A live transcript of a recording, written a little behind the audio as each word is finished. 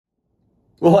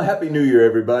Well, Happy New Year,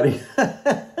 everybody.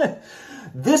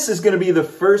 This is going to be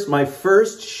my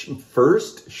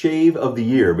first shave of the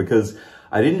year because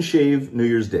I didn't shave New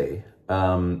Year's Day.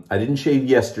 I didn't shave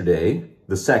yesterday,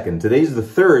 the 2nd. Today's the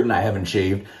 3rd and I haven't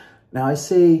shaved. Now I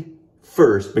say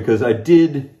first because I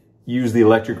did use the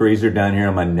electric razor down here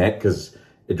on my neck because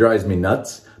it drives me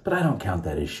nuts, but I don't count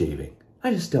that as shaving.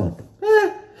 I just don't.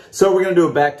 So we're going to do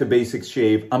a back to basics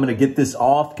shave. I'm going to get this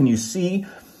off. Can you see?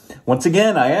 Once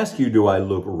again, I ask you, do I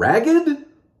look ragged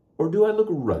or do I look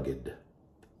rugged?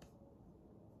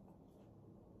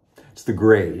 It's the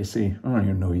gray, you see? I don't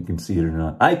even know if you can see it or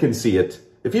not. I can see it.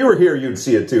 If you were here, you'd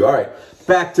see it too. All right,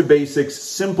 back to basics.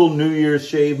 Simple New Year's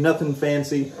shave, nothing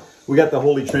fancy. We got the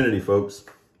Holy Trinity, folks.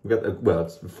 We got the, well,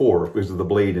 it's 4 because of the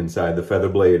blade inside, the feather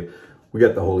blade. We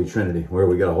got the Holy Trinity. Where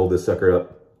we got to hold this sucker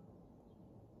up.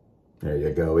 There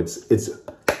you go. It's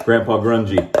Grandpa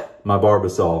Grungy, my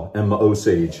Barbasol, and my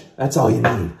Osage. That's all you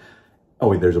need. Oh,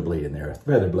 wait, there's a blade in there. A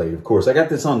feather blade, of course. I got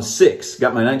this on 6.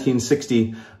 Got my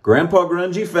 1960 Grandpa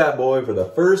Grungy Fat Boy for the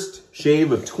first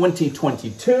shave of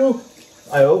 2022.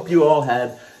 I hope you all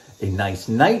had a nice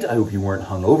night. I hope you weren't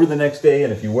hungover the next day.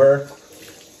 And if you were,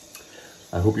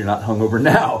 I hope you're not hungover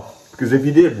now. Because if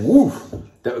you did, woof,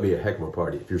 that would be a heck of a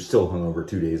party. If you're still hungover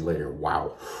 2 days later,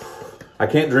 wow. I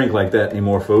can't drink like that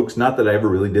anymore, folks. Not that I ever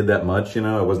really did that much, you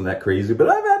know. I wasn't that crazy, but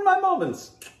I've had my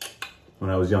moments when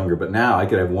I was younger. But now I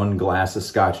could have 1 glass of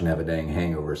scotch and have a dang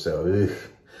hangover, so ugh.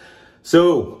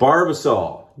 So,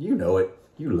 Barbasol, you know it.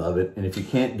 You love it. And if you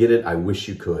can't get it, I wish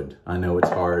you could. I know it's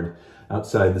hard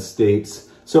outside the States.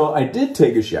 So I did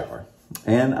take a shower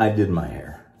and I did my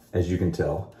hair, as you can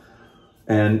tell.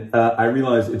 And I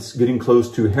realized it's getting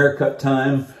close to haircut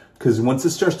time because once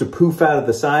it starts to poof out of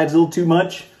the sides a little too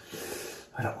much,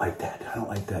 I don't like that. I don't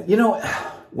like that. You know,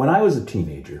 when I was a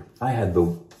teenager, I had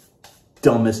the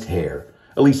dumbest hair.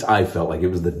 At least I felt like it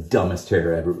was the dumbest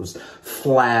hair ever. It was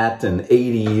flat and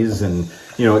 80s and,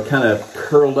 you know, it kind of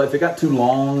curled up. If it got too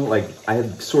long, like I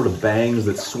had sort of bangs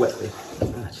that sweat.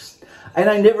 And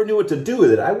I never knew what to do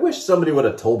with it. I wish somebody would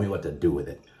have told me what to do with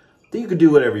it. You could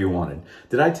do whatever you wanted.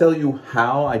 Did I tell you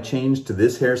how I changed to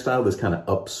this hairstyle, this kind of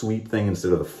upsweep thing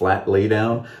instead of the flat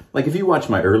laydown? Like if you watch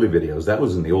my early videos, that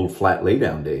was in the old flat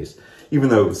laydown days, even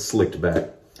though it was slicked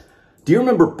back. Do you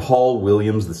remember Paul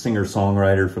Williams, the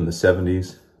singer-songwriter from the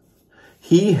 70s?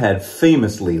 He had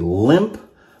famously limp,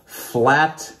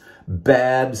 flat,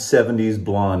 bad 70s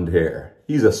blonde hair.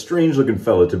 He's a strange-looking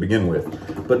fella to begin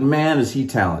with, but man, is he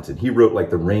talented. He wrote like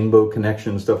the Rainbow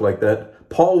Connection, stuff like that.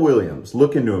 Paul Williams,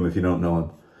 look into him if you don't know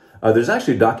him. There's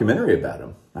actually a documentary about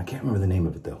him. I can't remember the name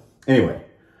of it though. Anyway,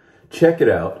 check it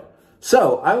out.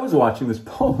 So I was watching this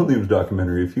Paul Williams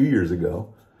documentary a few years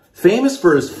ago. Famous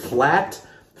for his flat,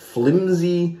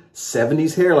 flimsy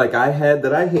 70s hair like I had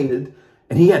that I hated.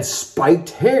 And he had spiked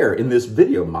hair in this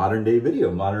video, modern day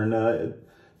video, modern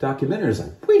documentary. It's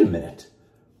like, wait a minute.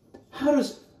 How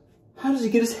does he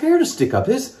get his hair to stick up?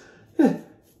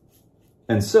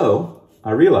 And so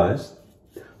I realized,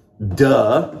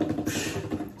 duh,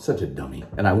 such a dummy.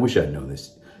 And I wish I'd known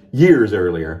this years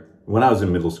earlier when I was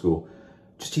in middle school.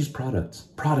 Just use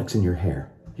products in your hair.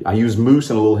 I used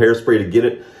mousse and a little hairspray to get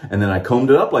it. And then I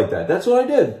combed it up like that. That's what I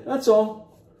did. That's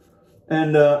all.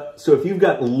 And so if you've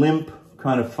got limp,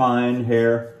 kind of fine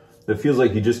hair that feels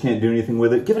like you just can't do anything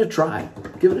with it, give it a try.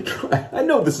 Give it a try. I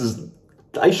know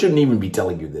I shouldn't even be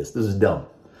telling you this. This is dumb.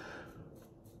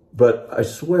 But I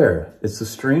swear, it's the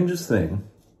strangest thing.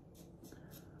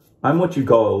 I'm what you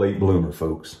call a late bloomer,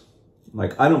 folks.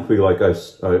 Like, I don't feel like I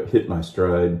hit my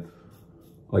stride,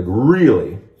 like,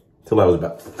 really, till I was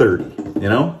about 30, you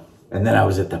know? And then I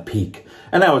was at the peak.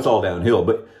 And now it's all downhill.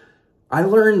 But I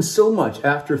learned so much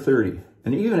after 30,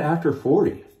 and even after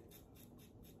 40.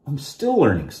 I'm still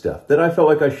learning stuff that I felt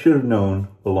like I should have known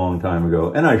a long time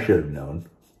ago. And I should have known.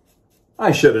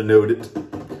 I should have known it.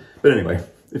 But anyway,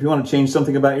 if you want to change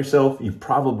something about yourself, you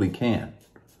probably can.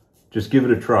 Just give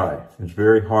it a try. It's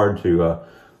very hard to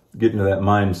get into that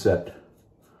mindset.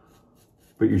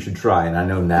 But you should try. And I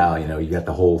know now, you know, you got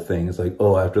the whole thing. It's like,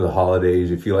 oh, after the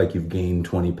holidays, you feel like you've gained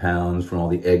 20 pounds from all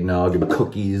the eggnog and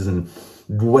cookies and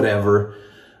whatever.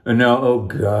 And now, oh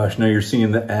gosh, now you're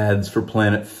seeing the ads for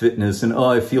Planet Fitness. And oh,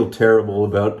 I feel terrible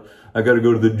about, I got to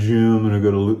go to the gym and I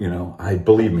got to, you know,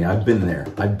 believe me, I've been there.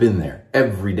 I've been there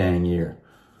every dang year.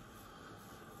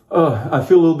 I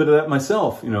feel a little bit of that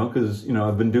myself, you know, because, you know,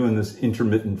 I've been doing this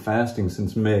intermittent fasting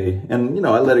since May. And, you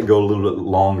know, I let it go a little bit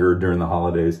longer during the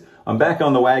holidays. I'm back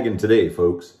on the wagon today,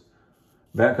 folks.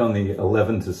 Back on the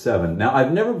 11 to 7. Now,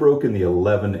 I've never broken the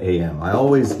 11 a.m. I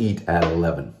always eat at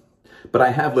 11. But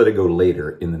I have let it go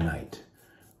later in the night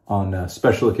on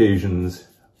special occasions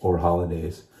or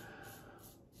holidays.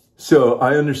 So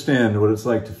I understand what it's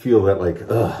like to feel that like,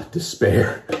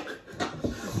 despair.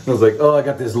 I was like, oh, I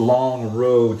got this long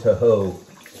row to hoe.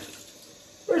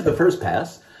 Where's the first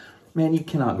pass? Man, you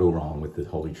cannot go wrong with the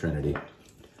Holy Trinity.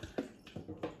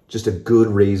 Just a good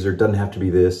razor, doesn't have to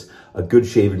be this. A good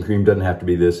shaving cream doesn't have to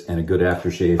be this, and a good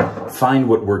aftershave. Find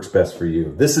what works best for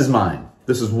you. This is mine.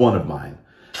 This is one of mine.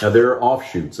 Now there are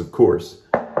offshoots, of course.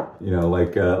 You know,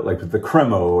 like with the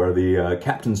Cremo or the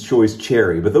Captain's Choice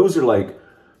Cherry. But those are like,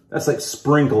 that's like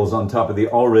sprinkles on top of the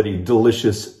already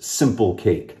delicious, simple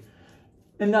cake.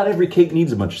 And not every cake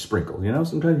needs a bunch of sprinkles, you know?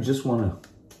 Sometimes you just want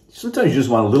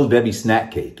a Little Debbie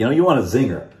snack cake. You know, you want a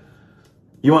zinger.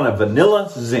 You want a vanilla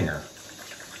zinger.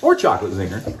 Or chocolate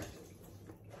zinger.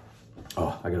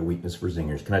 Oh, I got a weakness for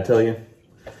zingers. Can I tell you?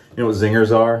 You know what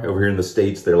zingers are? Over here in the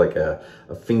States, they're like a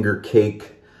finger cake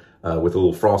with a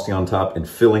little frosting on top and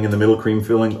filling in the middle, cream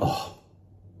filling. Oh,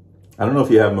 I don't know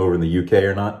if you have them over in the UK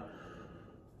or not.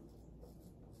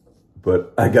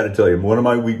 But I got to tell you, one of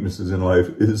my weaknesses in life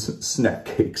is snack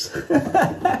cakes.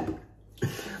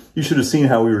 You should have seen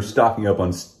how we were stocking up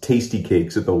on tasty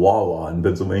cakes at the Wawa in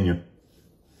Pennsylvania.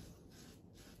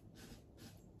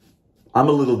 I'm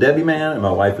a Little Debbie man, and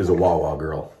my wife is a Wawa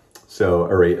girl.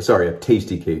 Sorry, a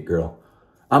tasty cake girl.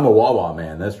 I'm a Wawa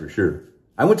man, that's for sure.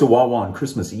 I went to Wawa on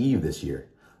Christmas Eve this year.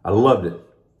 I loved it.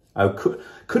 I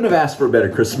couldn't have asked for a better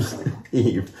Christmas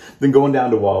Eve than going down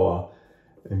to Wawa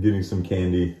and getting some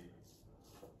candy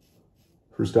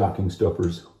for stocking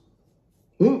stuffers.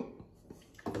 You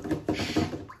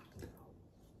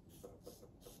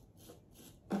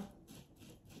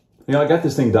know, I got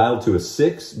this thing dialed to a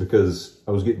 6 because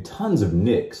I was getting tons of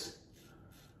nicks.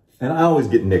 And I always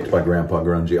get nicked by Grandpa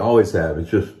Grungy. Always have.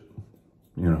 It's just,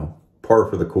 you know, par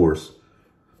for the course.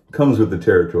 Comes with the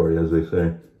territory, as they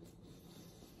say.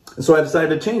 And so I decided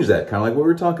to change that, kind of like what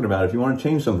we were talking about. If you want to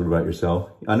change something about yourself,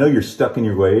 I know you're stuck in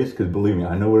your ways, because believe me,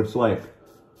 I know what it's like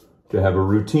to have a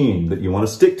routine that you want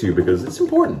to stick to, because it's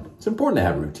important. It's important to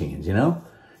have routines, you know?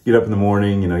 Get up in the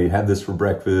morning, you know, you have this for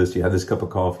breakfast, you have this cup of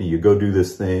coffee, you go do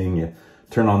this thing, you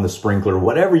turn on the sprinkler,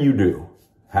 whatever you do,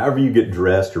 however you get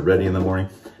dressed or ready in the morning,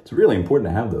 it's really important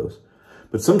to have those.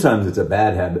 But sometimes it's a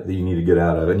bad habit that you need to get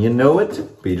out of, and you know it,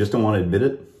 but you just don't want to admit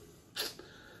it.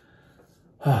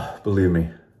 Believe me,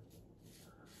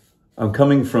 I'm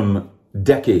coming from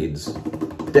decades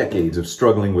of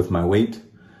struggling with my weight,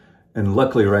 and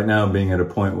luckily right now being at a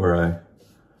point where I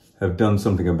have done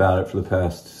something about it for the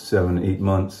past 7-8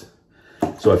 months.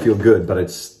 So I feel good, but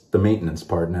it's the maintenance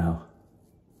part now.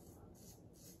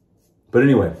 But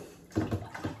anyway,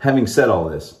 having said all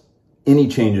this, any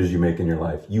changes you make in your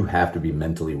life, you have to be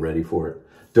mentally ready for it.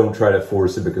 Don't try to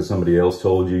force it because somebody else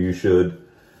told you you should.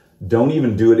 Don't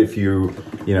even do it if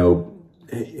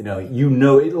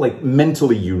like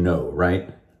mentally you know,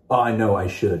 right? Oh, I know I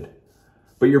should.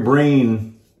 But your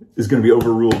brain is going to be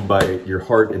overruled by your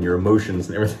heart and your emotions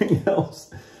and everything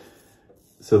else.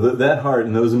 So that heart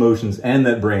and those emotions and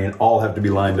that brain all have to be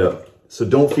lined up. So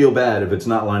don't feel bad if it's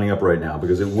not lining up right now,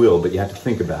 because it will, but you have to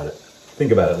think about it.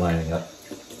 Think about it lining up.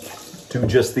 Do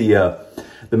just the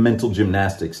mental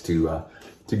gymnastics to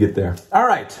get there. All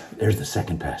right, there's the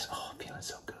second pass. Oh, I'm feeling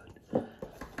so good.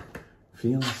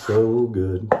 Feeling so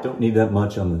good. Don't need that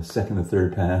much on the second and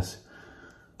third pass.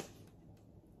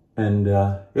 And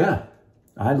yeah.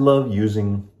 I love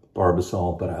using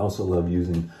Barbasol, but I also love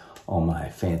using all my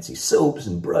fancy soaps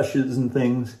and brushes and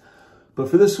things. But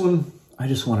for this one, I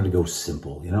just wanted to go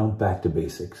simple, you know, back to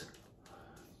basics.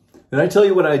 Did I tell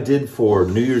you what I did for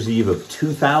New Year's Eve of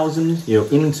 2000, you know,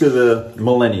 into the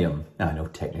millennium? Now, I know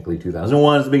technically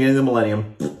 2001 is the beginning of the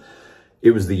millennium.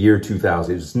 It was the year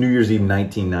 2000. It was New Year's Eve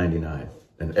 1999.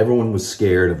 And everyone was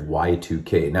scared of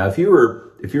Y2K. Now, if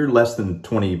you're less than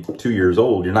 22 years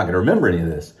old, you're not going to remember any of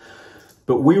this.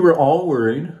 But we were all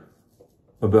worried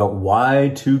about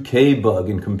Y2K bug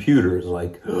in computers.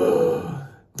 Like, the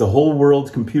whole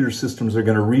world's computer systems are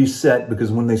going to reset,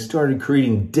 because when they started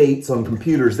creating dates on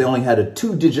computers, they only had a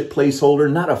 2-digit placeholder,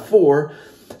 not a 4.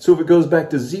 So if it goes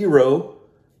back to 0,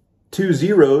 2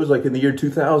 zeros, like in the year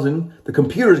 2000, the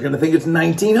computer's going to think it's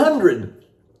 1900.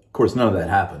 Of course, none of that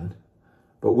happened.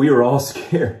 But we were all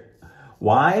scared.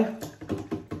 Why?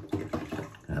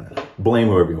 I don't know. Blame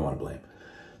whoever you want to blame.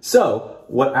 So,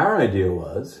 what our idea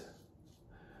was,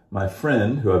 my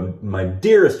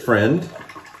dearest friend,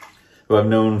 who I've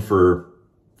known for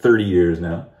 30 years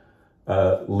now,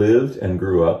 lived and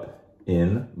grew up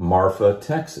in Marfa,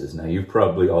 Texas. Now, you've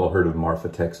probably all heard of Marfa,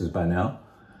 Texas by now,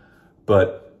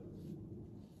 but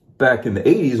back in the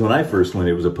 80s when I first went,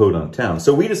 it was a podunk town.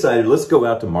 So we decided, let's go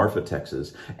out to Marfa,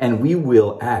 Texas, and we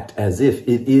will act as if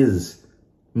it is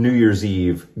New Year's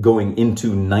Eve going into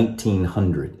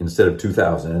 1900 instead of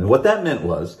 2000. And what that meant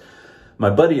was my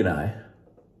buddy and I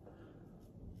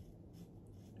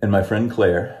and my friend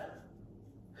Claire,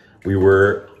 we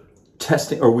were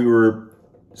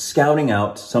scouting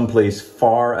out someplace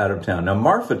far out of town. Now,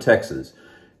 Marfa, Texas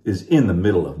is in the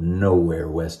middle of nowhere,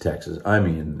 West Texas. I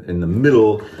mean, in the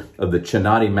middle of the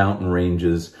Chenati mountain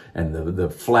ranges and the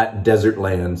flat desert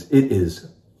lands. It is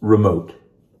remote.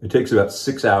 It takes about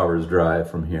 6 hours drive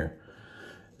from here.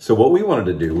 So what we wanted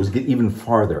to do was get even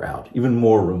farther out, even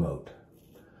more remote.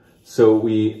 So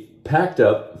we packed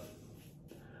up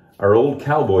our old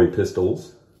cowboy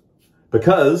pistols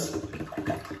because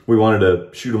we wanted to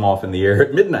shoot them off in the air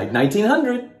at midnight,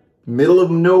 1900, middle of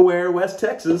nowhere, West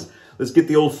Texas. Let's get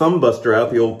the old thumb buster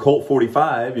out, the old Colt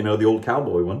 45, you know, the old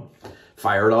cowboy one,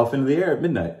 fire it off into the air at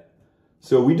midnight.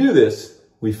 So we do this.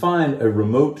 We find a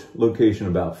remote location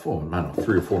about 3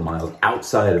 or 4 miles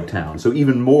outside of town. So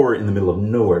even more in the middle of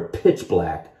nowhere, pitch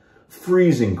black,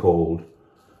 freezing cold.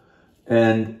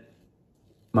 And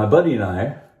my buddy and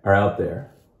I are out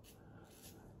there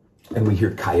and we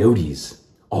hear coyotes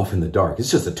off in the dark.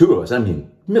 It's just the two of us. I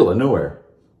mean, middle of nowhere.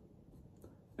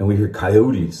 And we hear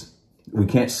coyotes. We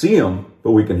can't see them,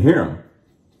 but we can hear them.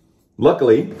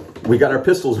 Luckily, we got our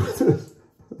pistols with us.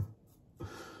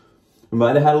 We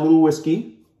might have had a little whiskey.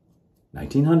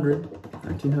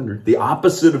 1900. The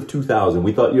opposite of 2000.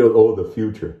 We thought, oh, the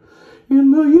future.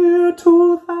 In the year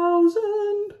 2000.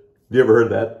 You ever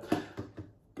heard that?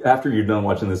 After you're done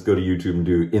watching this, go to YouTube and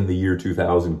do In the Year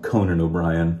 2000, Conan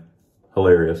O'Brien.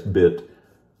 Hilarious bit.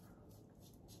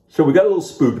 So we got a little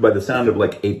spooked by the sound of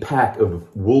like a pack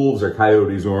of wolves or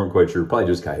coyotes. We weren't quite sure. Probably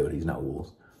just coyotes, not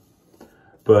wolves.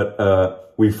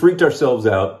 But we freaked ourselves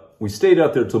out. We stayed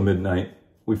out there till midnight.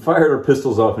 We fired our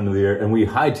pistols off into the air and we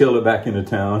hightailed it back into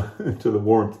town to the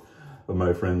warmth of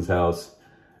my friend's house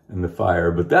and the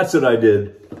fire. But that's what I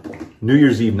did. New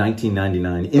Year's Eve,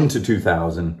 1999 into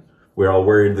 2000. We're all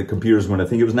worried the computers when I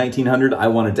think it was 1900. I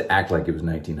wanted to act like it was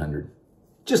 1900,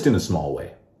 just in a small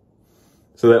way.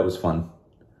 So that was fun.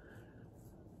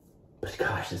 But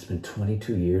gosh, it's been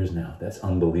 22 years now. That's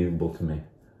unbelievable to me.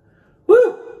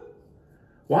 Woo!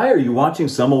 Why are you watching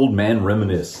some old man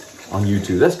reminisce on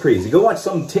YouTube? That's crazy. Go watch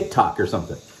some TikTok or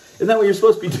something. Isn't that what you're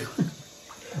supposed to be doing?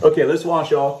 Okay, let's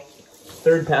wash off.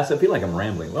 Third pass. I feel like I'm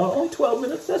rambling. Well, only 12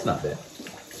 minutes. That's not bad.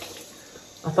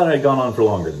 I thought I had gone on for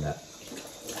longer than that.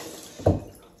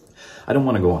 I don't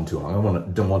want to go on too long.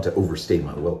 I don't want to overstay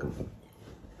my welcome.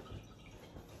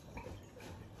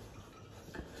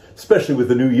 Especially with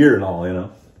the new year and all, you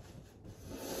know.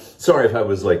 Sorry if I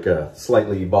was like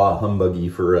slightly bah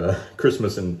humbuggy for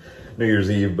Christmas and New Year's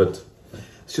Eve, but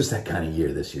it's just that kind of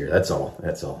year this year. That's all.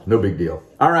 That's all. No big deal.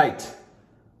 All right.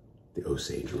 The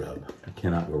Osage rub. You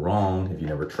cannot go wrong. If you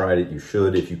never tried it, you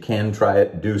should. If you can try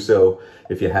it, do so.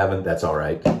 If you haven't, that's all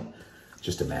right.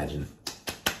 Just imagine.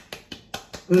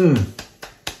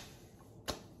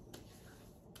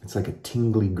 It's like a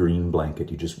tingly green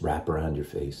blanket you just wrap around your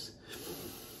face.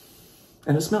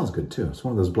 And it smells good too. It's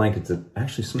one of those blankets that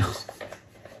actually smells.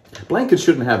 Blankets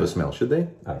shouldn't have a smell, should they?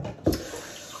 I don't know.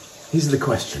 These are the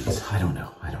questions. I don't know.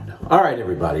 All right,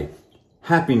 everybody.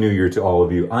 Happy New Year to all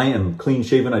of you. I am clean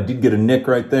shaven. I did get a nick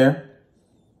right there.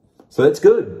 So that's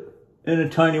good. And a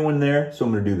tiny one there. So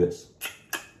I'm going to do this.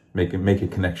 Make a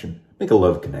connection. Make a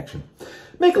love connection.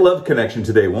 Make a love connection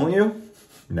today, won't you?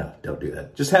 No, don't do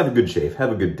that. Just have a good shave.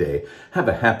 Have a good day. Have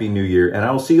a happy New Year. And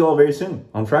I will see you all very soon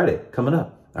on Friday coming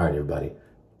up. All right, everybody.